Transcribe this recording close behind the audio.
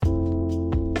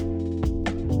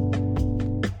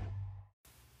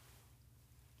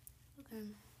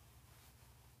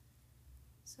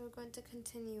So we're going to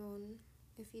continue on.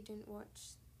 If you didn't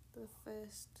watch the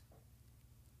first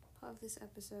part of this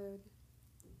episode,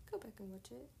 go back and watch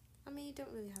it. I mean, you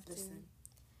don't really have to.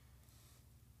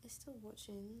 It's still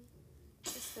watching.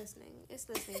 It's listening. It's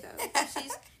listening though.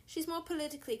 She's more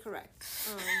politically correct.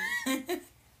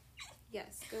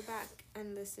 Yes, go back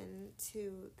and listen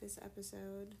to this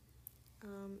episode.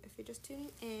 If you're just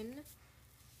tuning in,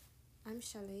 I'm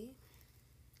Shelley.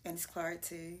 And it's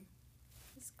Clarity.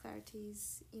 It's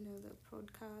Clarity's, the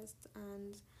podcast,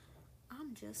 and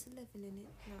I'm just living in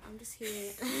it. No, I'm just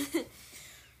here.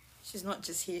 She's not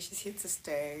just here, she's here to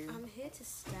stay. I'm here to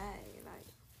stay, like.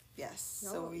 Yes.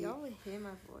 Y'all will hear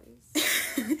my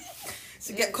voice.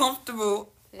 So get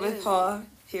comfortable with her.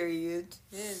 Period.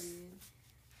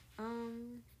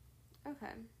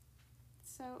 Okay.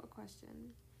 So, a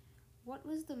question. What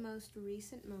was the most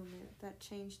recent moment that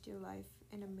changed your life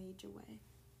in a major way?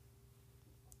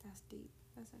 That's deep.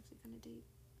 That's actually kind of deep.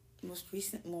 Most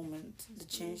recent moment that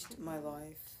changed my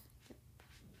life. Yep.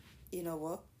 You know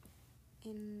what?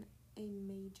 In a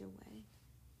major way.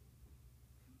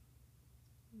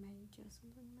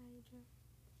 Something major.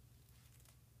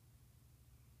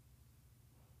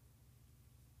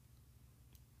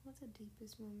 What's the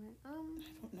deepest moment? I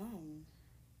don't know.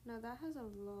 No, that has a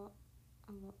lot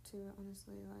to it,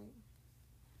 honestly. Like,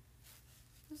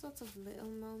 there's lots of little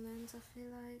moments, I feel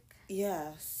like.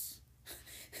 Yes.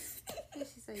 Did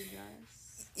she say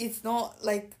yes? It's not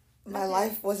like my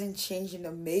life wasn't changed in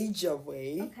a major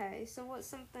way. Okay, so what's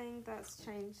something that's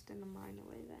changed in a minor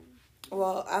way then?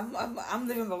 Well, I'm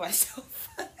living by myself.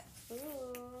 Ooh.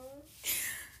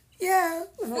 Yeah,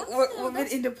 we're been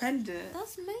independent.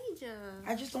 That's major.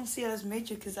 I just don't see it as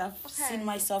major because I've seen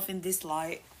myself in this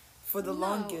light for the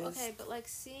longest. Okay, but like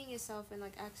seeing yourself and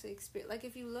like actually experience, like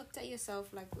if you looked at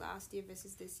yourself like last year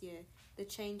versus this year, the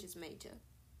change is major.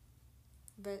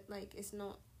 But like it's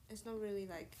not really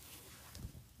like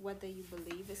whether you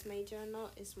believe it's major or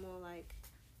not. It's more like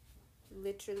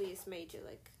literally it's major.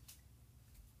 Like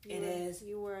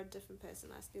you were a different person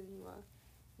last year than you are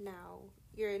now.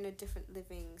 You're in a different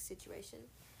living situation.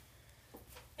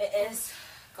 It is,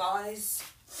 guys.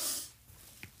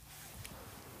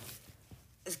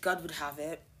 As God would have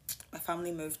it, my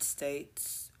family moved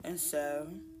states, and so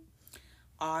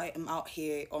I am out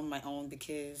here on my own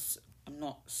because I'm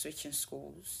not switching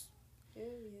schools. Oh,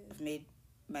 yeah. I've made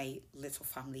my little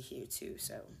family here too,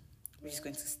 so we're just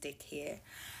going to stick here.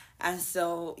 And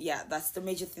so, yeah, that's the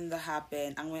major thing that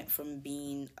happened. I went from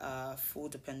being full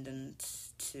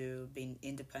dependent to being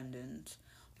independent.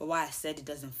 But why I said it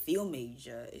doesn't feel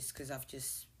major is because I've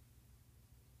just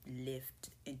lived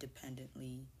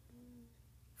independently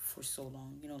for so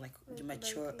long. You know, like you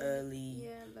mature early.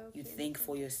 Yeah, you think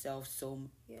for yourself so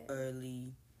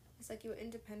early. It's like you were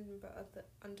independent but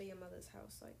under your mother's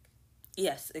house, like.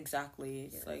 Yes, exactly.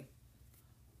 It's like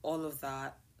all of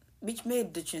that, which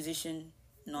made the transition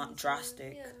not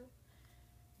drastic. Yeah.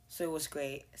 So it was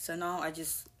great. So now I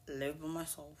just live by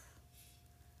myself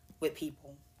with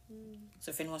people.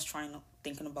 So if anyone's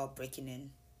thinking about breaking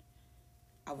in,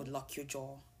 I would lock your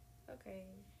jaw. Okay.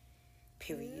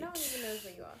 Period. No one even knows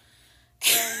where you are.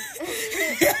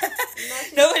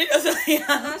 Nobody knows where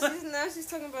I am. Now she's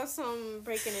talking about some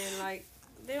breaking in, like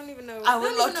they don't even know. I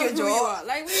would lock your jaw. You are.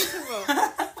 Like what are you talking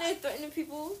about? They're threatening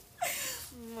people.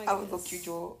 Oh I would lock your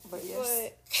jaw, but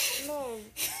yes. But no.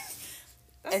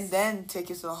 And then take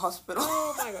you to the hospital.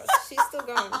 Oh my god, she's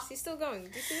still going. Do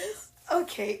you see this?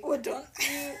 Okay, we're done.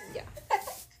 Yeah.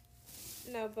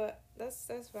 No, but that's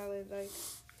valid. Like,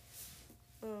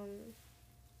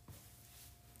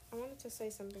 I wanted to say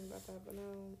something about that, but now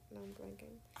I'm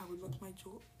blanking. I would lock my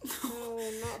jaw. No,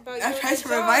 not about. I'm trying to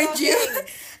remind you.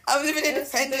 I'm living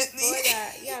independently.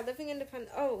 Yeah, living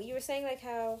independent. Oh, you were saying like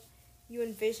how you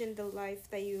envisioned the life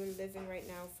that you are living right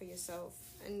now for yourself,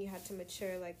 and you had to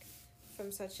mature like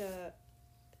from such a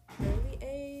early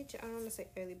age. I don't want to say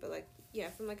early, but like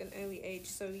from like an early age.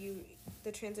 So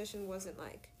the transition wasn't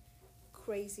like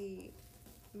crazy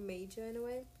major in a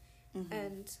way,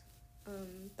 and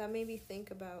that made me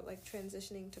think about like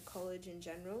transitioning to college in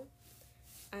general,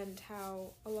 and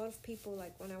how a lot of people,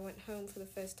 like when I went home for the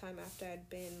first time after I'd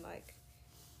been like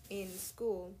in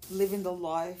school, living the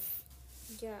life,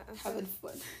 having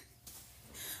fun.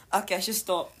 Okay, I should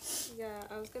stop. Yeah,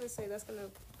 I was gonna say that's gonna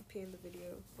appear in the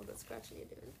video. All that scratching you're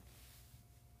doing.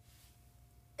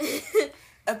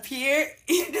 Appear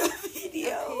in the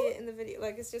video. Appear in the video.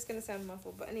 Like it's just gonna sound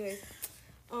muffled, but anyways,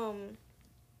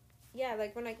 yeah,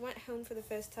 like when I went home for the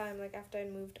first time, like after I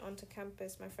moved onto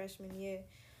campus my freshman year,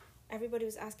 everybody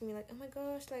was asking me like, oh my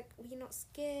gosh, like were you not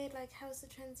scared? Like how's the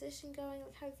transition going?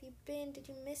 Like how have you been? Did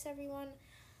you miss everyone?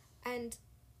 And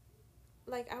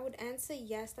like I would answer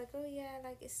yes, like, oh yeah,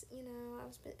 like it's,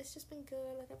 it's just been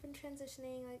good, like I've been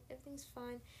transitioning, like everything's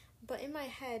fine. But in my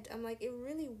head, I'm like, it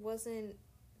really wasn't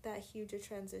that huge a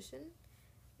transition.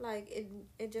 Like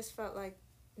it just felt like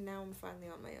now I'm finally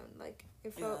on my own. Like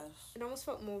it almost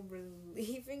felt more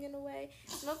relieving in a way.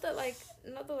 Not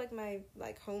that my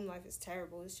like home life is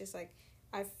terrible. It's just like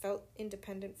I felt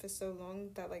independent for so long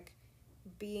that like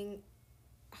being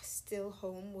still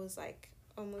home was like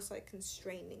almost like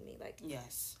constraining me. Like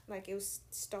yes, like it was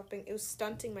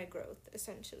stunting my growth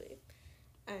essentially.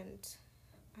 And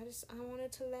I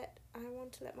wanted to let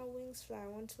my wings fly. I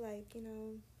want to like,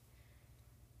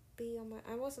 be on my,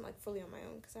 I wasn't like fully on my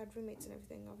own because I had roommates and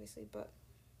everything obviously, but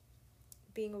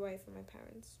being away from my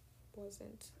parents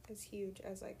wasn't as huge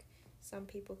as like some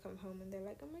people come home and they're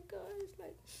like, oh my gosh,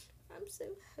 like I'm so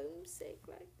homesick,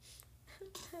 like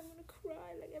I want to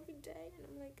cry like every day, and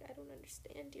I'm like, I don't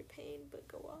understand your pain, but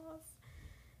go off.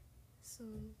 So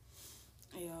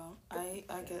yeah,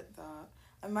 I get that.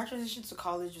 And my transition to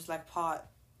college was like part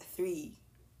 3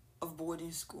 of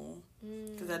boarding school,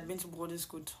 because I'd been to boarding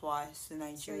school twice in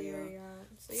Nigeria.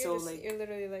 So you're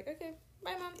literally like, okay,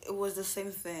 bye mom. It was the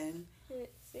same thing. See you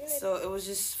later. So it was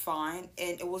just fine,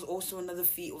 and it was also another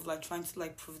feat of like trying to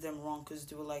like prove them wrong, because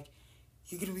they were like,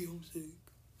 you're gonna be homesick.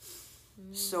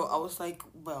 So I was like,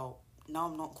 well, now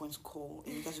I'm not going to call,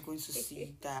 and you guys are going to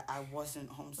see that I wasn't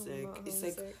homesick. It's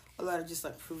like a lot of just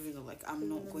like proving that like I'm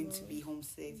not going to be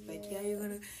homesick. Yeah. Like, yeah, you're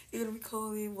gonna be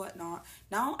calling, whatnot.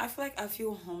 Now I feel like I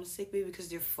feel homesick maybe because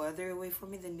they're further away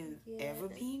from me than they've ever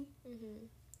been.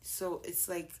 So it's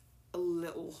like a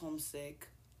little homesick.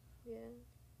 Yeah.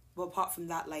 But apart from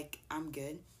that, like I'm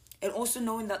good. And also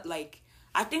knowing that like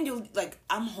I think they'll like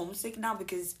I'm homesick now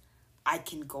because I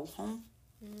can go home.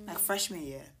 Like freshman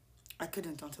year, I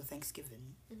couldn't until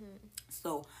Thanksgiving.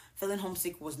 So feeling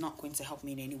homesick was not going to help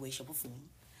me in any way, shape, or form.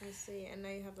 I see, and now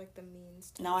you have like the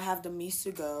means. Now I have the means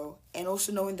to go, and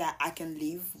also knowing that I can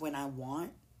leave when I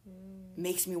want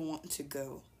makes me want to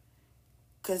go.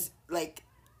 Cause like,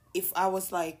 if I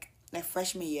was like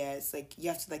freshman year, it's like you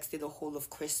have to like stay the whole of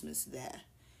Christmas there.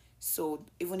 So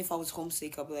even if I was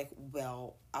homesick, I'll be like,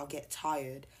 well, I'll get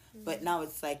tired. But now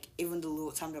it's like even the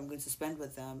little time that I'm going to spend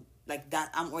with them, like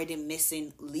that, I'm already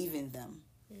missing leaving them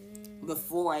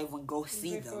before I even go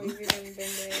see them. You've even been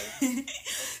there.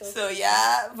 So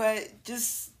yeah, but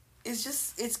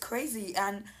it's crazy.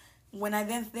 And when I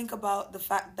then think about the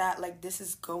fact that like this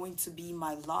is going to be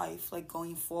my life, like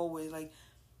going forward, like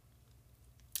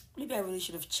maybe I really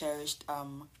should have cherished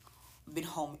been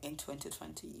home in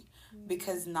 2020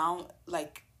 because now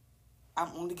like I'm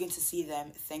only going to see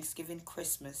them Thanksgiving,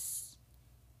 Christmas,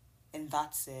 and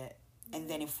that's it. And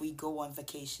then if we go on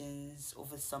vacations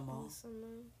over summer,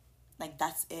 like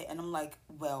that's it. And I'm like,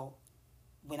 well,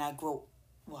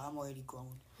 I'm already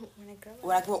grown. When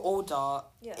I grow older,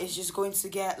 it's just going to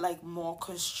get like more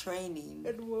constraining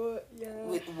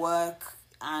with work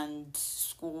and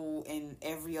school and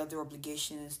every other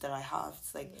obligations that I have.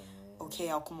 It's like, okay,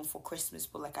 I'll come home for Christmas,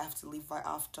 but like I have to leave right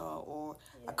after, or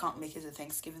I can't make it to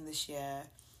Thanksgiving this year.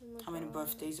 How many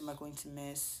birthdays am I going to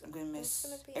miss? I'm going to miss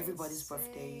everybody's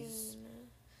birthdays.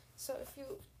 So if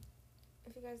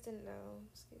you guys didn't know,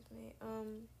 excuse me,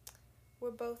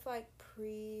 we're both like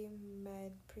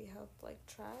pre-med, pre-health like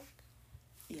track.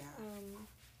 Yeah.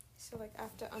 So like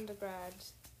after undergrad,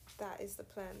 that is the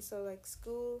plan. So like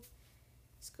school's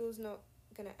not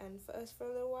gonna end for us for a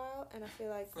little while, and I feel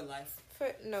like for life.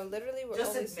 Literally we're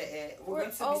just always admit it.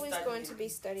 We're always going to be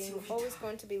studying. We're always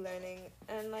going to be learning,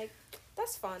 and like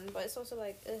that's fun. But it's also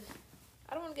like,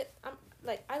 I don't want to get.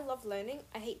 I love learning.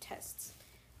 I hate tests.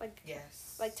 Like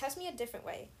yes. Like test me a different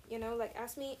way. Like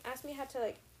ask me how to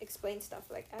like explain stuff.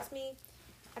 Like ask me,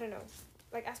 I don't know.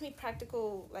 Like ask me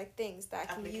practical like things that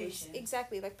I can use.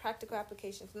 Exactly, like practical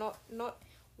applications. Not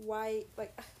why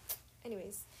like.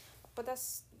 Anyways, but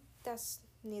that's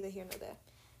neither here nor there.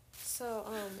 So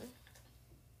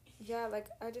yeah, like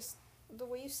I just the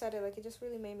way you said it, like it just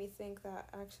really made me think that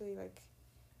actually like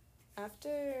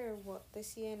after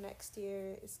this year, next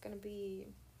year, it's gonna be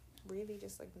really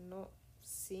just like not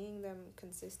seeing them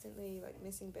consistently, like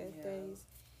missing birthdays,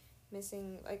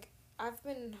 missing like I've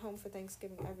been home for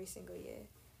Thanksgiving every single year.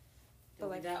 But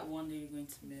like that one that you're going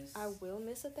to miss. I will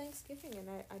miss a Thanksgiving, and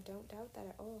I don't doubt that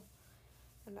at all.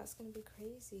 And that's gonna be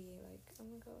crazy. Like, oh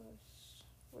my gosh,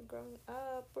 we're growing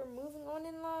up. We're moving on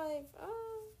in life.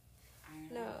 Oh,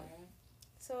 no.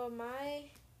 So my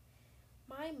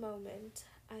moment,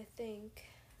 I think,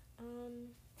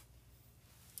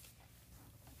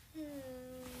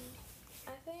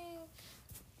 I think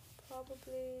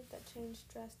probably that changed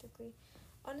drastically.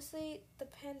 Honestly, the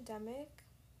pandemic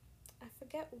I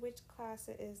forget which class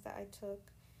it is that I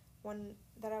took, one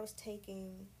that I was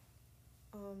taking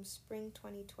spring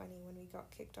 2020 when we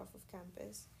got kicked off of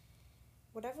campus.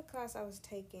 Whatever class I was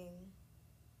taking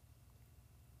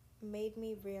made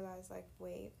me realize, like,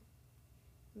 wait,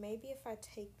 maybe if I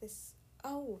take this...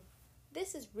 Oh,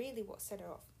 this is really what set it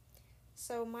off.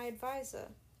 So my advisor,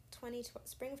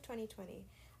 spring of 2020,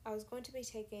 I was going to be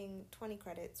taking 20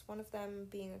 credits, one of them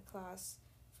being a class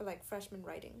for, like, freshman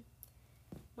writing.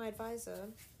 My advisor,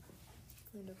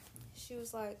 she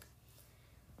was like,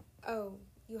 oh,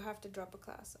 you have to drop a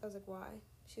class. I was like, why?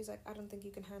 She was like, I don't think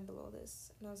you can handle all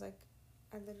this. And I was like,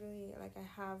 I literally, like,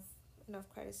 I have enough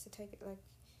credits to take it. Like,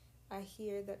 I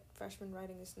hear that freshman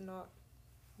writing is not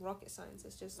rocket science.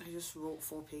 It's just... I just wrote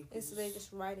 4 papers. It's like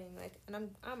just writing, like, and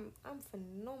I'm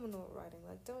phenomenal at writing.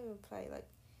 Like, don't even play. Like,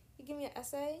 you give me an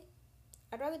essay,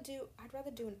 I'd rather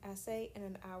do an essay in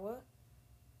an hour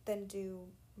than do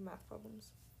math problems.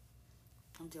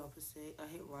 I'm the opposite.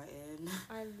 I hate writing.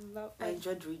 I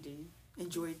enjoyed reading.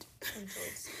 Enjoyed.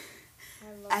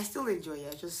 I still enjoy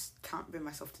it. I just can't bring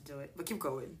myself to do it. But keep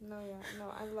going. No,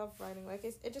 I love writing. Like,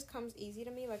 it just comes easy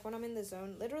to me. Like, when I'm in the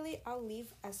zone, literally, I'll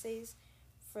leave essays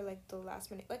for, like, the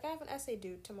last minute. Like, I have an essay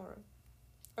due tomorrow.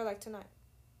 Or, like, tonight.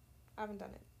 I haven't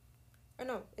done it. Or,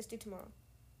 no, it's due tomorrow.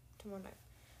 Tomorrow night.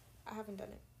 I haven't done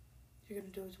it. You're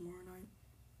gonna do it tomorrow night?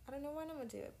 I don't know when I'm gonna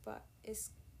do it, but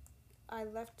I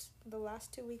left the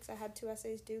last 2 weeks. I had 2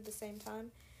 essays due the same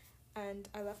time, and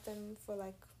I left them for,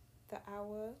 like, the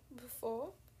hour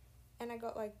before, and I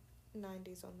got, like,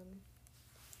 90s on them.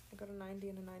 I got a 90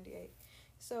 and a 98.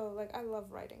 So, like, I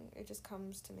love writing. It just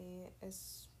comes to me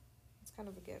as... It's kind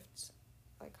of a gift,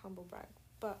 like, humble brag.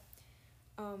 But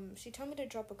she told me to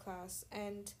drop a class,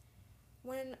 and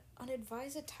when an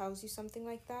advisor tells you something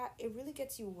like that, it really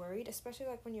gets you worried, especially,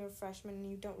 like, when you're a freshman and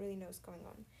you don't really know what's going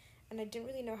on. And I didn't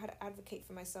really know how to advocate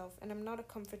for myself, and I'm not a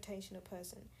confrontational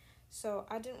person. So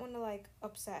I didn't want to, like,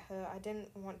 upset her. I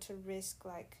didn't want to risk,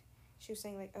 like... She was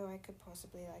saying, like, oh, I could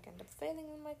possibly, like, end up failing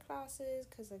in my classes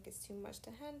because, like, it's too much to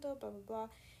handle, blah, blah, blah.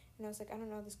 And I was like, I don't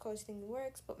know how this college thing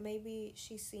works, but maybe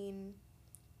she's seen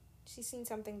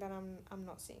something that I'm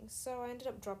not seeing. So I ended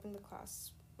up dropping the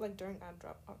class, like, during ad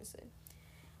drop, obviously.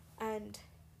 And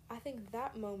I think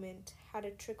that moment had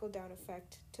a trickle-down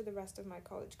effect to the rest of my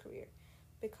college career,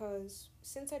 because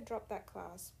since I dropped that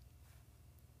class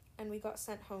and we got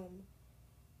sent home,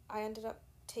 I ended up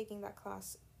taking that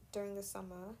class during the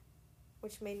summer,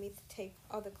 which made me take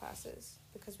other classes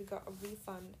because we got a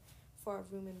refund for our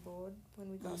room and board when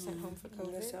we got sent home for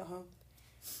COVID.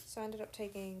 So I ended up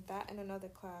taking that and another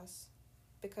class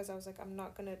because I was like, I'm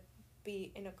not going to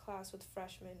be in a class with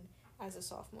freshmen as a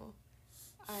sophomore.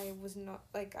 I was not,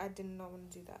 like, I did not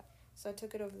want to do that. So I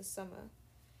took it over the summer.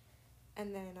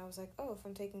 And then I was like, oh, if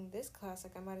I'm taking this class,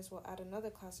 like, I might as well add another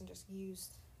class and just use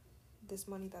this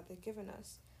money that they've given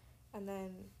us. And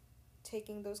then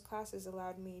taking those classes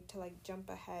allowed me to, like, jump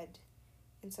ahead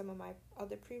in some of my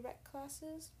other prereq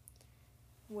classes,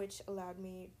 which allowed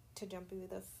me to jump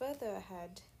even further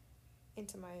ahead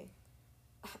into my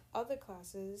other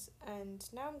classes, and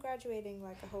now I'm graduating,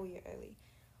 like, a whole year early.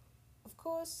 Of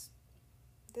course,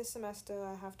 this semester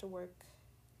I have to work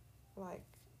like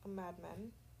a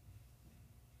madman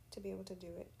to be able to do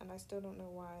it, and I still don't know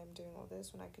why I'm doing all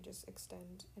this when I could just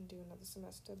extend and do another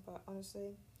semester, but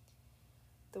honestly,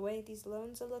 the way these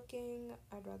loans are looking,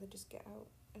 I'd rather just get out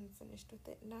and finished with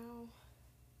it now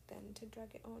than to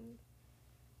drag it on.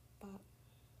 But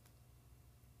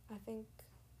I think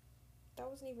that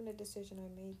wasn't even a decision I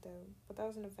made, though, but that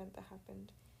was an event that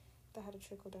happened that had a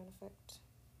trickle-down effect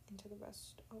into the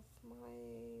rest of my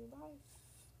life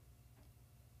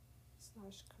 /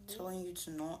 career. Telling me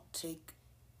to not take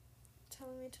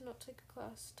a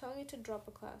class, telling me to drop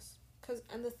a class.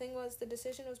 And the thing was, the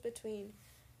decision was between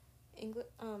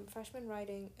freshman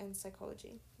writing and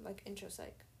psychology, like intro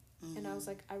psych. Mm-hmm. And I was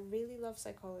like, I really love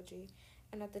psychology,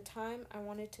 and at the time I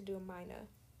wanted to do a minor,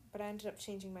 but I ended up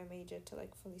changing my major to,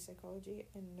 like, fully psychology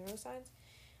and neuroscience.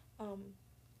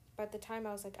 But at the time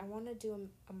I was like, I want to do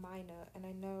a minor, and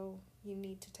I know you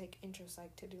need to take intro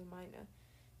psych to do a minor.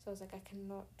 So I was like, I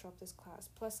cannot drop this class.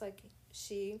 Plus, like,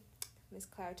 Miss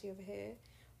Clarity over here,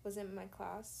 was in my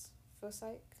class for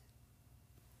psych.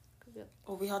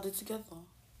 Oh, we had it together?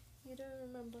 You don't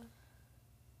remember?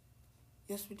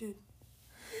 Yes, we did.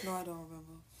 No, I don't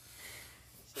remember.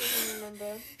 She doesn't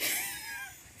remember.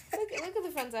 Look at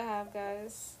the friends I have,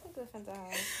 guys. Look at the friends I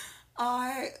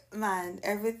have. Man,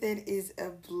 everything is a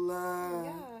blur.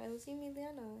 Yeah, it was you, me,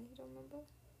 Liana. You don't remember?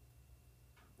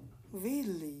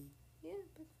 Really? Yeah,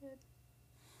 Bigfoot.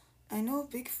 I know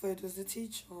Bigfoot was the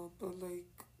teacher, but, like...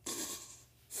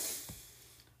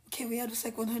 Okay, we had a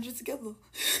sec 100 together.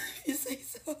 You say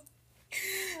so. Oh,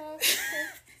 okay.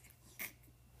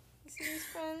 You see these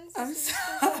friends? I'm You see these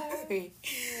friends I have? sorry.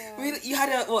 Yeah. You had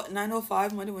a, what,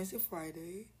 9:05, Monday, Wednesday,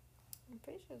 Friday? I'm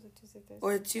pretty sure it was a Tuesday, Thursday.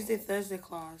 Or a Tuesday, Thursday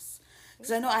class.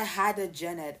 Because I know I had a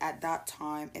gen ed at that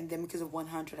time, and then because of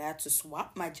 100, I had to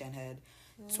swap my gen ed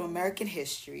to American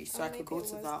history, so I could go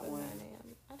to that one. 9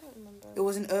 a.m. I don't remember. It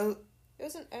was an early... It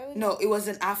was an early... No, it was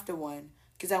an after one.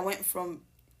 Because I went from...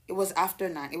 It was after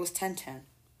 9. It was 10:10.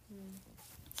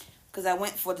 Because I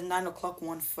went for the 9 o'clock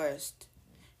one first.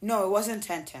 No, it wasn't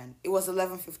 10:10. It was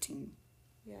 11:15.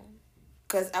 Yeah.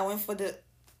 Because I went for the...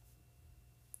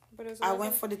 But it was I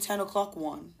went for the 10 o'clock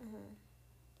one. Uh-huh.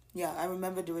 Yeah, I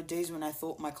remember there were days when I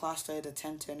thought my class started at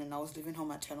 10:10 and I was leaving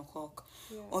home at 10 o'clock.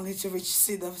 Yeah. Only to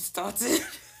see them started.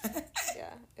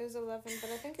 Yeah, it was 11, but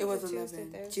I think It was Tuesday,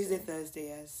 11. Thursday. Tuesday, Thursday,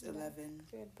 yes, Yeah. 11.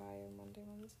 We had bio Monday,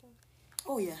 Wednesday.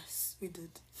 Oh, yes, we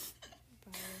did.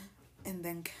 Bio. And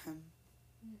then chem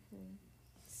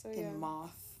So and yeah.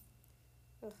 math.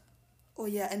 Ugh. Oh,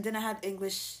 yeah, and then I had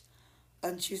English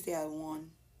on Tuesday at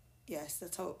 1. Yes,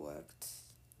 that's how it worked.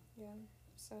 Yeah.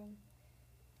 So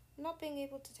not being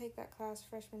able to take that class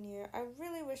freshman year, I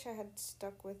really wish I had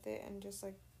stuck with it and just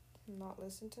like not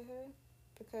listened to her,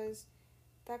 because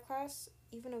that class,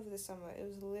 even over the summer, it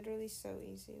was literally so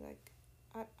easy. Like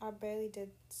I barely did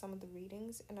some of the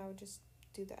readings, and I would just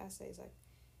do the essays like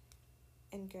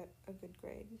and get a good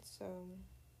grade. So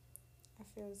I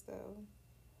feel as though,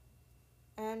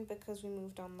 and because we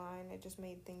moved online, it just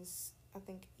made things, I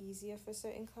think, easier for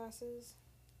certain classes.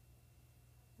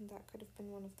 And that could have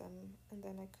been one of them. And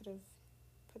then I could have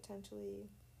potentially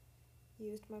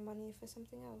used my money for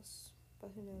something else.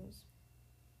 But who knows?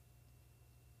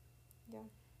 Yeah.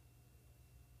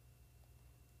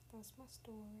 That's my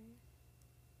story.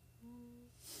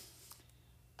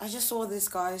 I just saw this,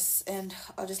 guys, and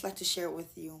I'd just like to share it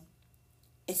with you.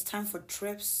 It's time for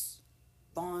trips,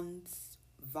 bonds,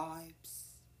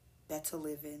 vibes, better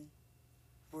living.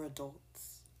 We're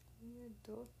adults. We're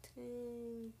adulting.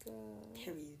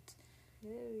 Period.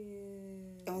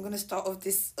 Period. And we're going to start off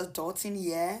this adulting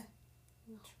year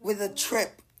with a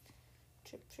trip.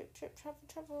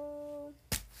 Travel.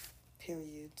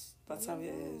 Period. That's how it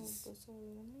is. Let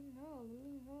me know.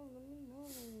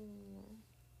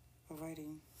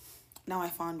 Alrighty. Now I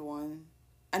found one.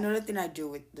 Another thing I do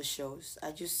with the shows,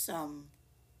 I just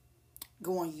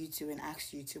go on YouTube and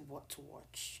ask YouTube what to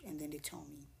watch, and then they tell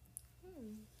me.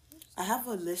 I have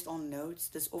a list on notes.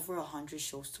 There's over 100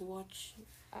 shows to watch.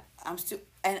 I'm still,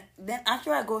 and then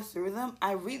after I go through them,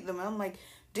 I read them and I'm like,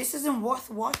 this isn't worth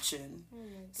watching. Oh my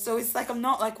God. So it's like I'm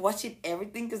not like watching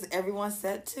everything because everyone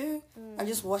said to. I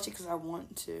just watch it because I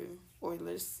want to, or it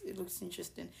looks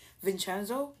interesting.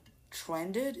 Vincenzo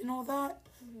trended and all that.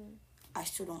 I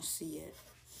still don't see it.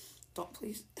 Don't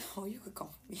please. Oh, you could come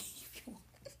for me if you want.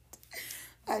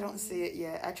 I don't see it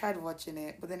yet. I tried watching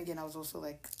it, but then again, I was also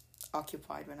like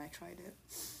occupied when I tried it.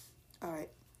 All right.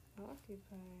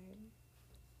 Occupied.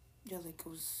 Yeah, like I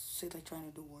was say like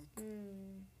trying to do work,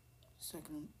 so I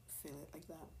can feel it like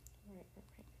that. Right.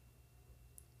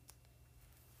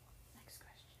 Next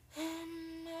question.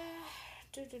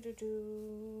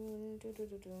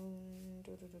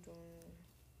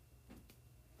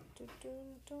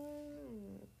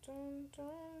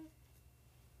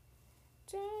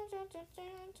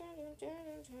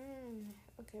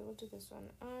 Okay, we'll do this one.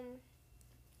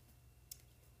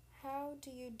 How do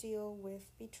you deal with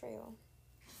betrayal?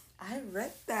 I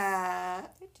read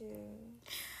that. I do.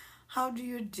 How do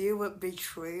you deal with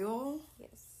betrayal?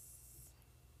 Yes.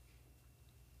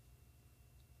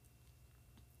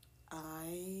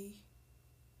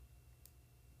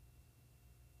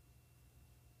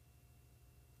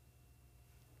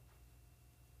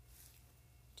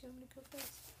 Do you want me to go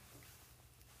first?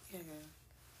 Yeah.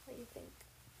 What do you think?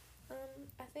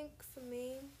 I think for me,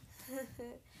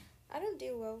 I don't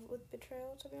deal well with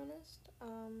betrayal, to be honest.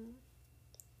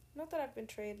 Not that I've been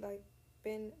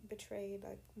betrayed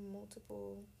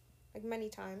multiple, many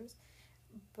times,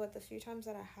 but the few times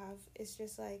that I have, it's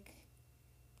just like,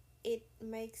 it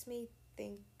makes me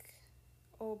think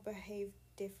or behave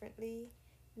differently,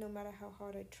 no matter how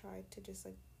hard I tried to just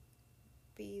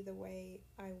be the way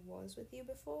I was with you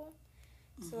before.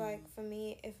 So for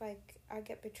me, if I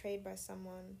get betrayed by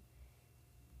someone,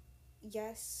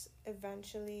 yes,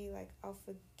 eventually I'll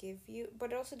forgive you,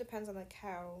 but it also depends on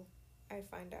how I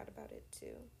find out about it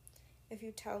too. If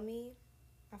you tell me,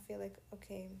 I feel like,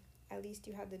 okay, at least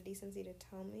you had the decency to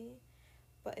tell me.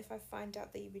 But if I find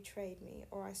out that you betrayed me,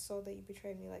 or I saw that you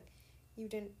betrayed me, you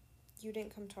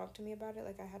didn't come talk to me about it,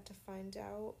 I had to find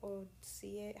out or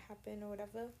see it happen or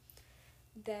whatever,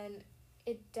 then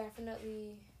it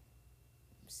definitely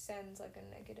sends like a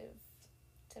negative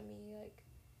to me. Like,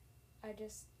 I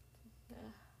just,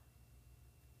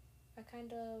 I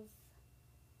kind of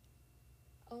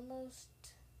almost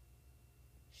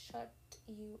shut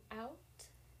you out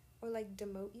or like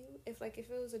demote you. If it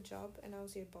was a job and I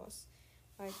was your boss,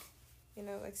 like, you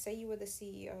know, like say you were the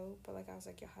CEO, but like I was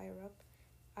like your higher up,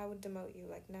 I would demote you.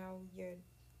 Like, now you're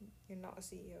not a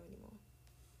CEO anymore.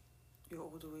 You're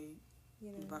all the way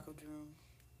in the back of the room.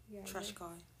 Yeah, trash guy,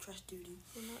 trash duty.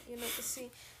 You're not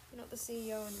the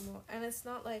CEO anymore. And it's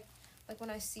not like when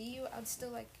I see you, I'd still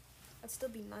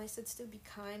be nice, I'd still be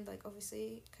kind, like,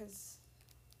 obviously, because,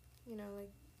 you know,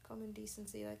 like, common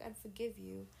decency, like, I'd forgive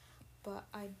you, but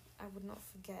I would not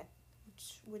forget,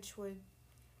 which would,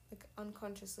 like,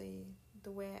 unconsciously,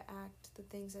 the way I act, the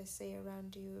things I say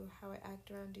around you, how I act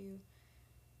around you,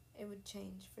 it would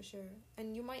change, for sure.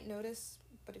 And you might notice,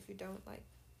 but if you don't, like,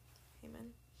 hey,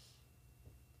 man.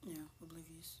 Yeah,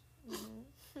 oblivious.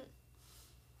 Mm-hmm.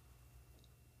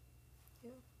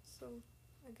 Yeah, so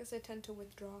I guess I tend to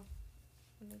withdraw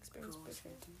when I experience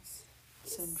betrayal.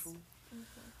 Syndrome.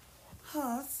 Mm-hmm.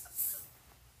 Huh.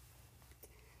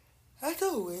 That's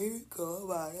a way to go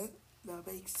about it. That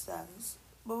makes sense.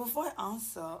 But before I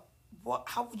answer,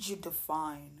 how would you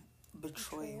define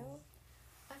betrayal?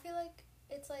 I feel like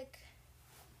it's like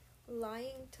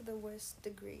lying to the worst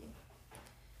degree.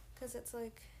 Because it's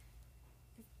like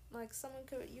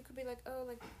you could be like, oh,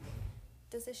 like,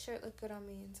 does this shirt look good on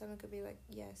me? And someone could be like,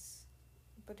 yes.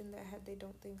 But in their head, they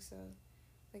don't think so.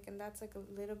 Like, and that's like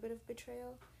a little bit of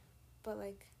betrayal. But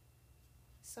like,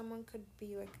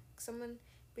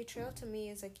 betrayal to me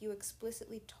is like you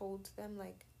explicitly told them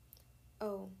like,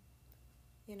 oh,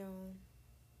 you know,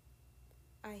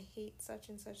 I hate such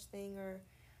and such thing, or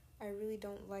I really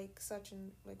don't like such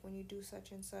and like when you do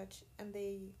such and such, and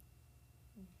they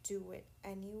do it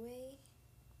anyway.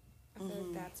 I feel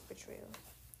like that's betrayal.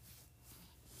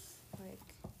 Like,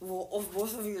 well, of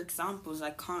both of your examples,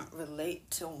 I can't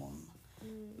relate to them.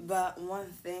 But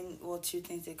two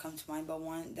things that come to mind, but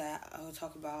one that I will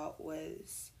talk about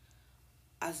was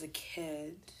as a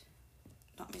kid.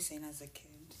 Not me saying as a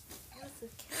kid.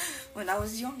 When I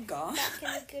was younger.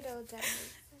 Back in the good old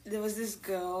days. There was this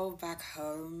girl back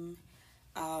home.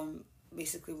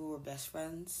 Basically, we were best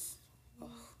friends.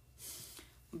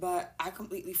 But I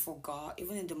completely forgot.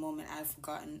 Even in the moment, I had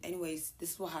forgotten. Anyways,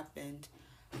 this is what happened.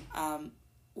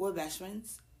 We're best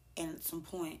friends. And at some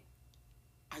point,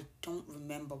 I don't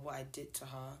remember what I did to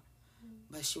her.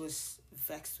 But she was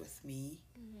vexed with me.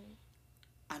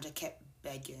 And I kept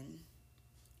begging.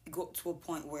 It got to a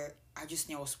point where I just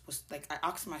knew I was supposed to... Like, I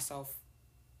asked myself,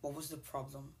 what was the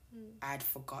problem? I had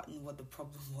forgotten what the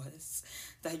problem was.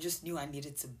 That I just knew I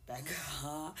needed to beg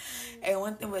her. And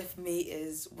one thing with me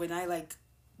is when I, like,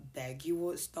 beg you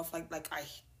or stuff like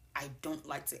I don't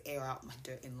like to air out my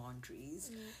dirty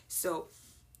laundries. So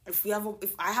if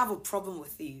I have a problem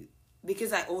with you,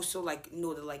 because I also like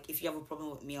know that like if you have a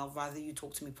problem with me, I'll rather you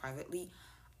talk to me privately.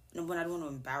 And when I don't want to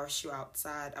embarrass you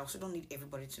outside, I also don't need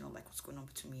everybody to know like what's going on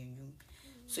between me and you.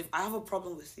 So if I have a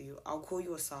problem with you, I'll call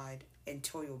you aside and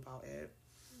tell you about it.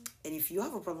 And if you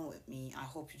have a problem with me, I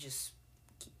hope you just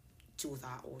do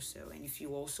that also. And if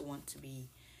you also want to be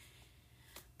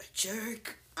a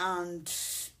jerk and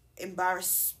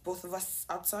embarrass both of us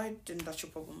outside, then that's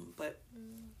your problem. But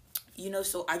you know,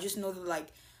 so I just know that like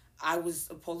I was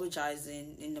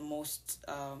apologizing in the most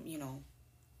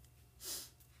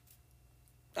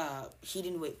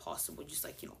hidden way possible. Just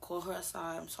like, you know, call her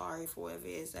aside, I'm sorry for whatever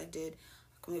it is I did.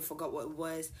 I completely forgot what it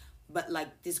was. But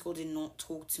like this girl did not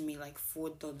talk to me like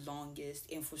for the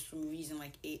longest, and for some reason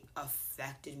like it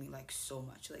affected me like so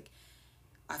much. Like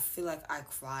I feel like I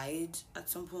cried at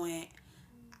some point,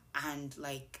 and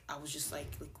like I was just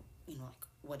like you know, like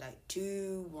what I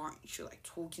do, why aren't you like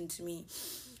talking to me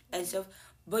and stuff.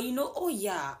 But you know, oh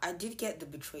yeah, I did get the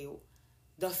betrayal.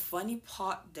 The funny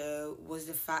part though was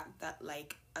the fact that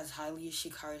like as highly as she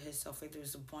carried herself, like there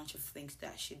was a bunch of things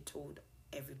that she told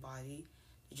everybody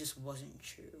it just wasn't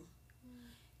true.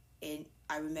 And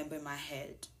I remember in my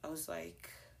head I was like,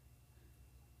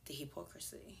 the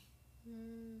hypocrisy.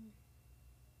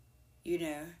 You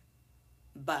know.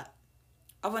 But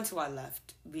up until I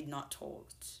left, we'd not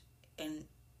talked. And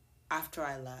after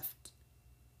I left,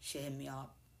 she hit me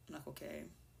up. I'm like, okay,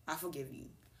 I forgive you.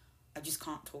 I just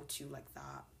can't talk to you like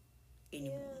that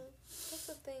anymore. Yeah, that's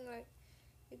the thing, like,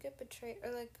 you get betrayed,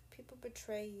 or like, people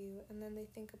betray you, and then they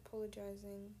think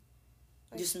apologizing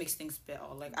like, just makes things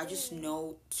better. Like, I just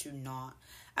know to not.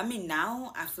 I mean,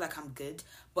 now, I feel like I'm good,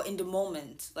 but in the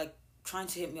moment, like, trying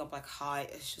to hit me up like, hi,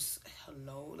 it's just,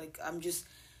 hello, like,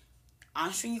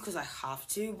 answering you because I have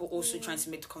to, but also Yeah. trying to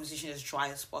make the conversation as dry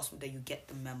as possible that you get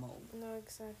the memo. No,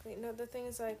 exactly. No, the thing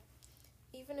is, like,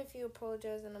 even if you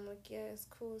apologize and I'm like, yeah, it's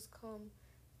cool, it's calm,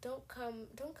 don't come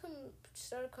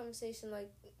start a conversation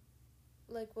like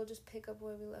we'll just pick up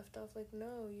where we left off. Like,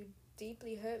 no, you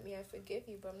deeply hurt me, I forgive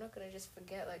you, but I'm not gonna just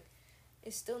forget. Like,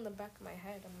 it's still in the back of my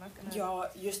head. I'm not gonna. Yeah,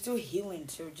 you're still healing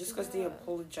too. Just because they Yeah.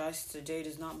 apologize today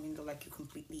does not mean that like you're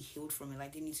completely healed from it.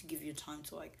 Like, they need to give you time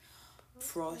to like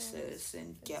process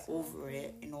and get over it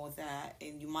Exactly. and all that.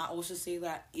 And you might also say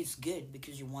that it's good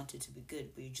because you want it to be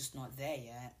good, but you're just not there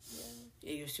yet.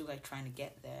 Yeah. You're still like trying to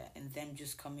get there, and them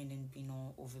just coming and being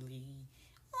all overly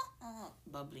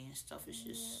bubbly and stuff is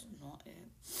just not it.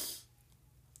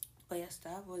 But yes,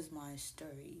 that was my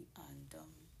story, and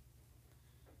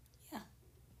yeah.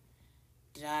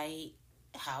 Did I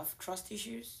have trust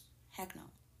issues? Heck no.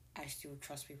 I still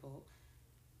trust people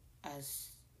as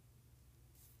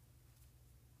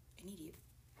an idiot.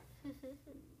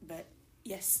 But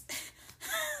yes.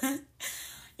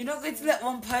 You're not going to let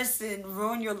one person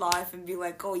ruin your life and be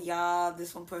like, oh yeah,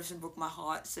 this one person broke my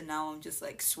heart, so now I'm just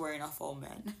like swearing off all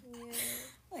men. Yeah.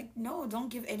 Like, no, don't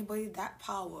give anybody that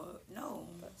power. No.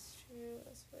 That's true.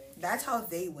 That's very true. That's how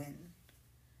they win.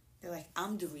 They're like,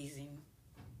 I'm the reason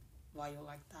why you're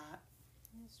like that.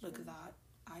 That's Look true. at that.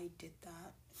 I did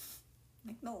that.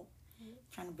 Like, no. Mhm.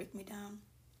 Trying to break me down.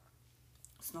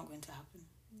 It's not going to happen.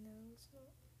 No, it's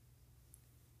not.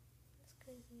 That's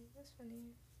crazy. That's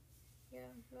funny. Yeah,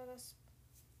 no, that's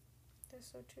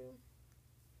so true.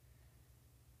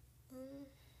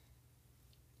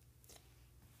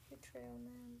 Betrayal,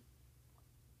 man.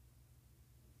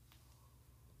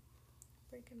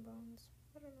 Breaking bones.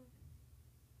 I don't know.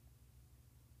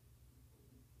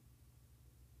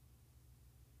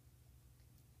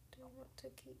 Do I want to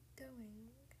keep going?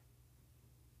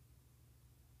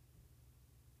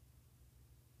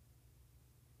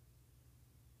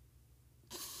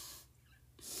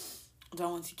 I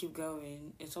don't want to keep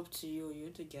going. It's up to you.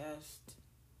 You're the guest.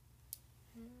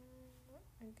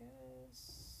 I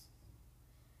guess.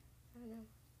 I don't know.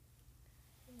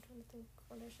 I'm trying to think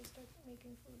what I should start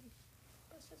making for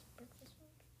what's this breakfast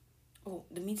food? Oh,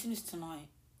 the meeting is tonight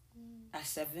at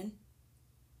 7.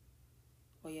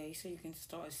 Oh yeah, you said you can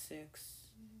start at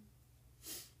 6.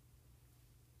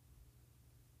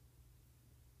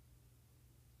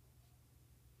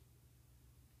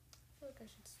 I feel like I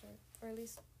should start, or at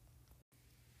least.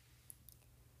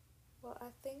 Well,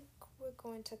 I think we're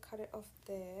going to cut it off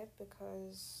there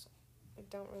because I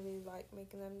don't really like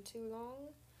making them too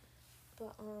long.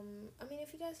 But I mean,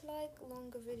 if you guys like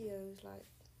longer videos, like,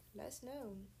 let us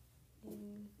know.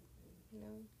 You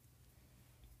know.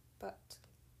 But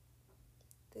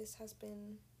this has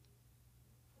been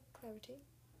Clarity.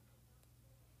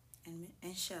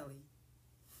 And Shelly.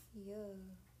 Yeah,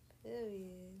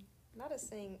 period. Not us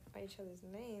saying each other's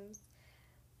names.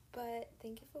 But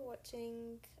thank you for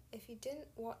watching. If you didn't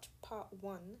watch part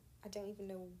 1, I don't even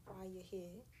know why you're here.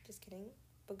 Just kidding.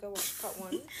 But go watch part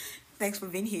 1. Thanks for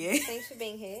being here. Thanks for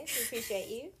being here. We appreciate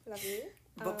you. Love you.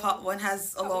 But part 1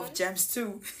 has a lot of gems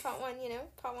too. Part 1,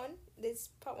 part 1. There's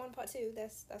part 1, part 2.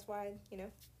 That's why,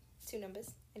 2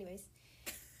 numbers. Anyways.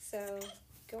 So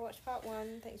go watch part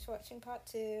 1. Thanks for watching part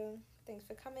 2. Thanks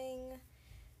for coming.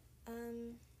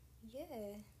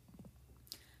 Yeah.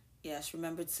 Yes,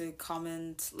 remember to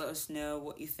comment, let us know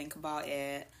what you think about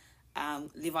it.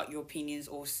 Leave out your opinions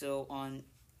also on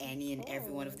any and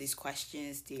every one of these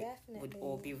questions. They would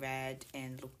all be read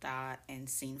and looked at and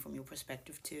seen from your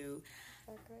perspective too.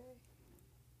 Okay.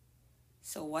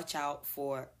 So watch out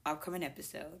for upcoming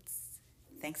episodes.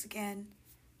 Thanks again.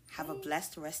 Have a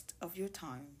blessed rest of your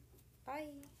time. Bye.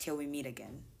 Till we meet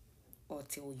again. Or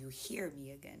till you hear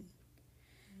me again.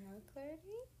 No clarity?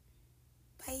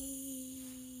 Bye.